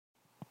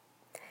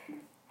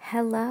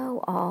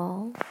Hello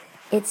all,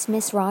 it's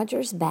Miss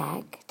Rogers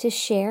back to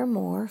share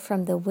more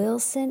from the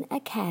Wilson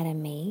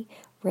Academy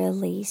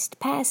released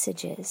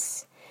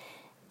passages.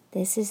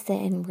 This is the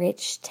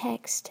Enriched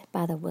Text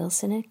by the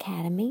Wilson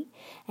Academy,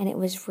 and it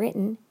was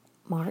written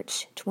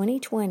March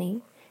 2020.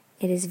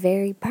 It is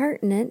very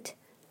pertinent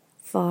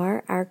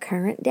for our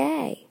current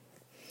day.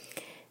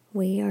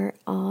 We are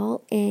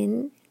all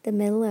in the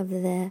middle of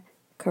the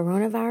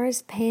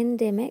coronavirus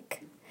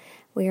pandemic.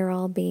 We are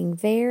all being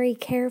very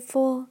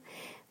careful.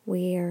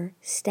 We are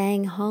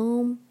staying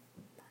home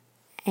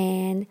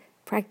and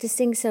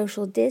practicing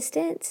social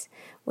distance.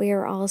 We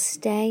are all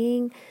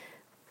trying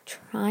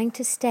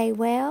to stay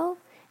well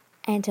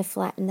and to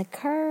flatten the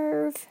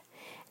curve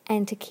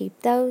and to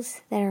keep those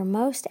that are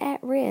most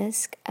at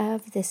risk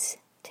of this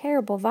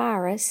terrible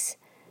virus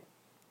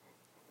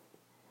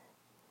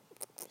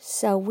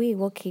so we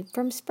will keep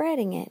from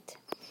spreading it.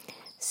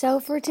 So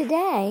for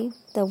today,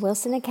 the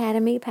Wilson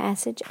Academy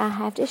passage I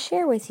have to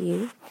share with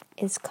you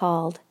is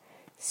called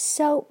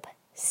Soap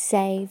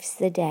Saves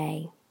the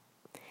Day.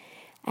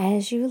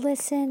 As you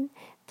listen,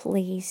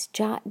 please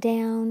jot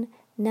down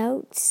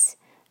notes,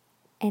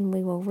 and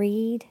we will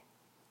read,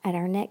 at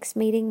our next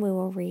meeting, we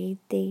will read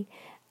a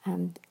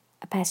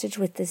passage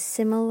with the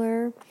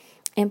similar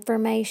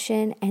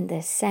information and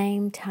the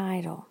same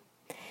title.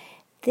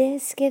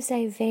 This gives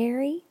a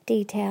very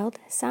detailed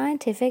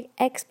scientific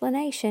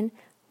explanation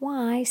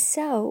why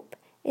soap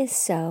is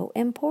so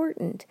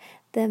important,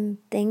 the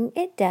thing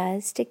it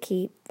does to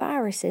keep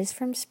viruses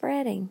from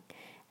spreading.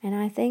 And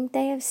I think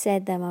they have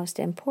said the most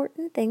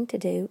important thing to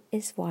do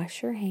is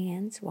wash your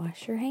hands,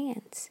 wash your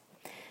hands.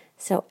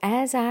 So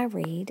as I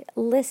read,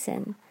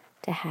 listen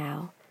to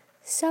how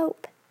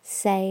soap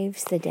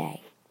saves the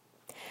day.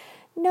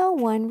 No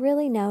one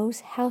really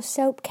knows how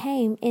soap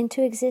came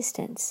into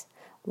existence.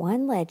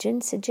 One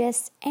legend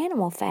suggests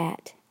animal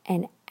fat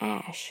and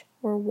ash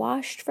were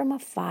washed from a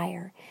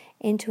fire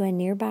into a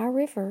nearby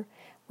river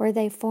where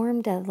they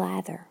formed a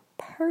lather,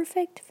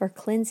 perfect for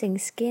cleansing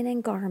skin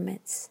and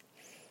garments.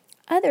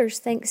 Others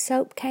think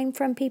soap came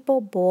from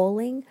people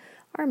boiling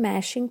or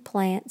mashing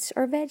plants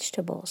or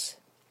vegetables.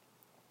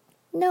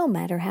 No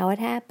matter how it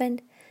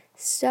happened,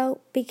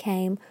 soap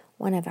became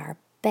one of our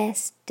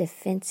best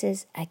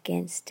defenses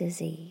against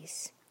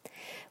disease.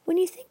 When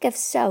you think of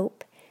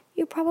soap,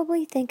 you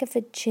probably think of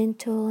a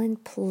gentle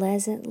and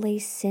pleasantly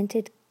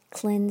scented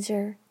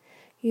cleanser.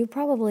 You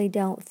probably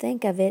don't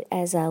think of it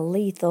as a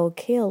lethal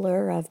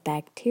killer of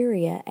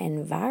bacteria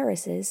and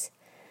viruses,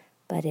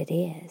 but it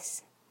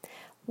is.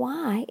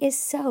 Why is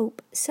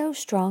soap so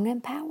strong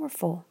and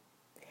powerful?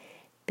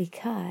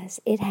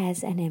 Because it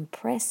has an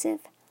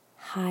impressive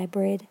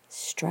hybrid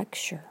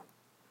structure.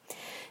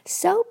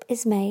 Soap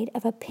is made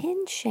of a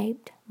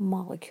pin-shaped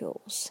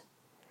molecules.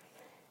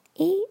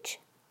 Each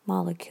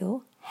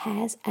molecule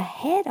has a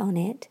head on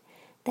it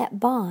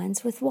that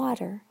bonds with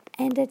water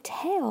and a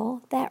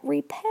tail that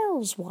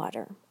repels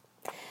water.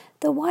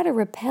 The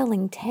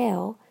water-repelling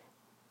tail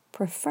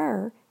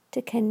prefer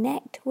to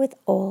connect with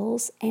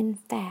oils and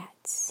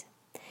fats.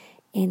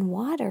 In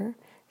water,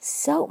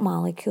 soap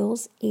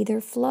molecules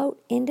either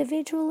float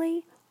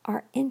individually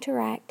or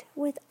interact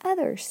with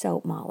other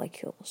soap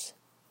molecules.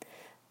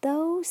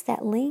 Those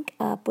that link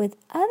up with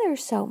other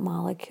soap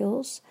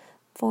molecules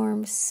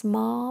form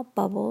small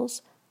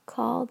bubbles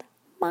called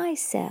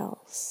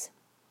micelles.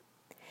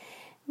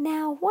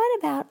 Now, what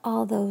about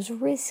all those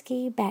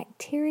risky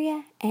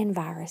bacteria and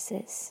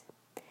viruses?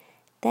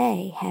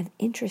 They have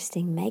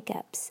interesting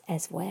makeups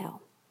as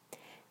well.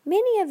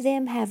 Many of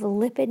them have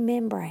lipid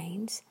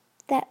membranes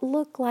that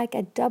look like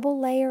a double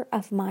layer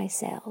of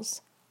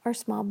micelles, or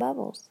small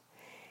bubbles.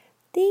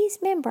 These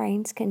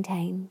membranes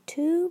contain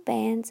two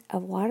bands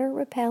of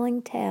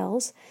water-repelling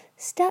tails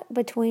stuck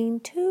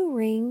between two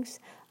rings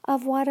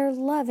of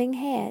water-loving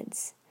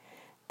heads.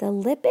 The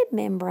lipid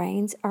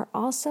membranes are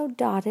also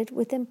dotted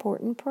with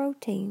important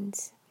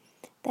proteins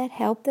that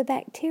help the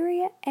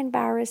bacteria and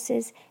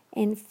viruses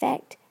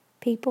infect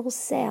people's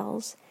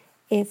cells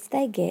if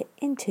they get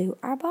into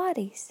our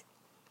bodies.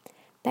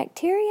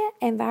 Bacteria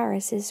and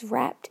viruses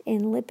wrapped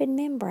in lipid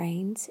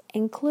membranes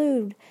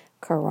include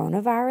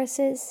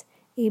coronaviruses,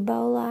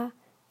 Ebola,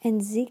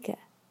 and Zika,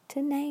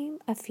 to name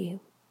a few.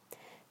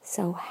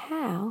 So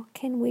how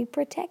can we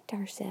protect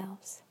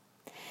ourselves?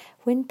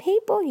 When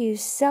people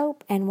use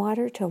soap and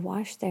water to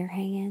wash their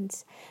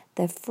hands,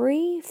 the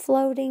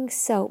free-floating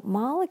soap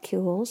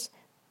molecules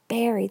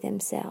bury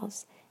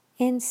themselves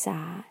in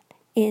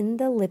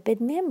the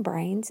lipid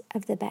membranes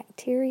of the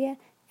bacteria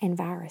and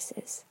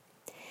viruses.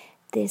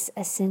 This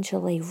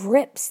essentially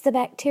rips the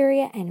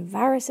bacteria and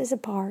viruses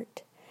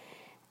apart.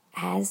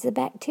 As the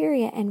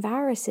bacteria and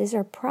viruses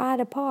are pried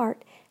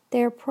apart,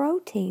 their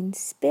proteins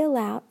spill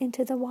out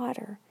into the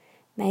water,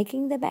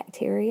 making the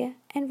bacteria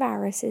and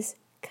viruses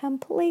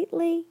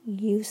completely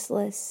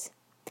useless.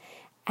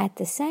 At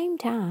the same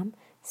time,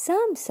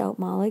 some soap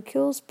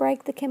molecules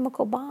break the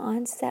chemical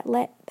bonds that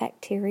let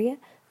bacteria,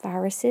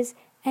 viruses,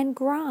 and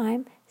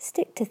grime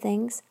stick to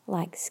things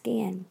like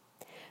skin.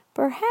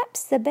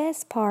 Perhaps the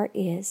best part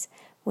is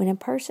when a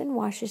person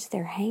washes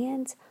their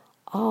hands,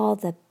 All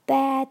the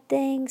bad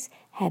things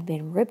have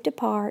been ripped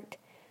apart,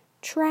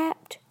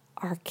 trapped,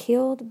 or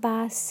killed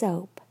by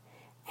soap,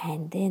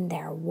 and then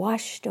they're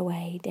washed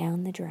away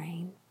down the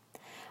drain.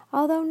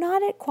 Although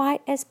not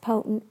quite as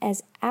potent,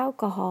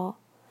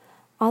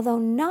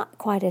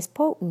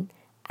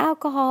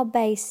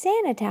 alcohol-based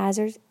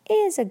sanitizers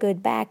is a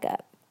good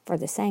backup for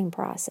the same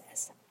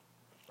process.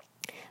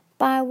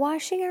 By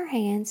washing our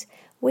hands,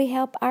 we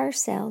help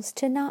ourselves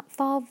to not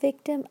fall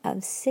victim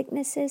of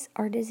sicknesses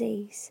or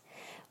disease.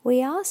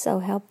 We also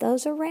help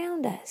those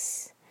around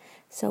us.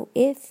 So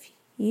if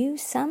you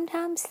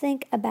sometimes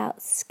think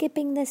about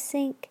skipping the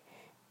sink,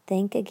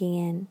 think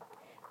again.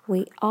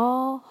 We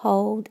all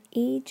hold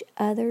each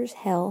other's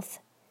health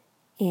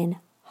in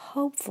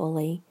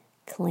hopefully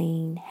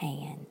clean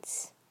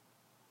hands.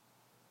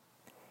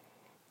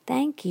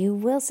 Thank you,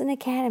 Wilson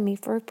Academy,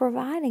 for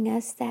providing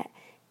us that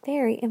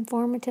very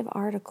informative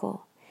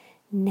article.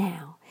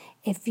 Now,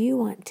 if you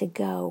want to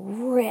go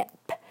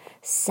rip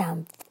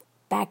some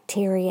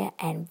bacteria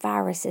and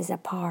viruses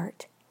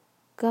apart,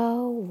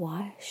 go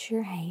wash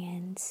your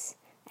hands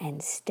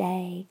and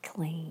stay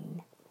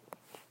clean.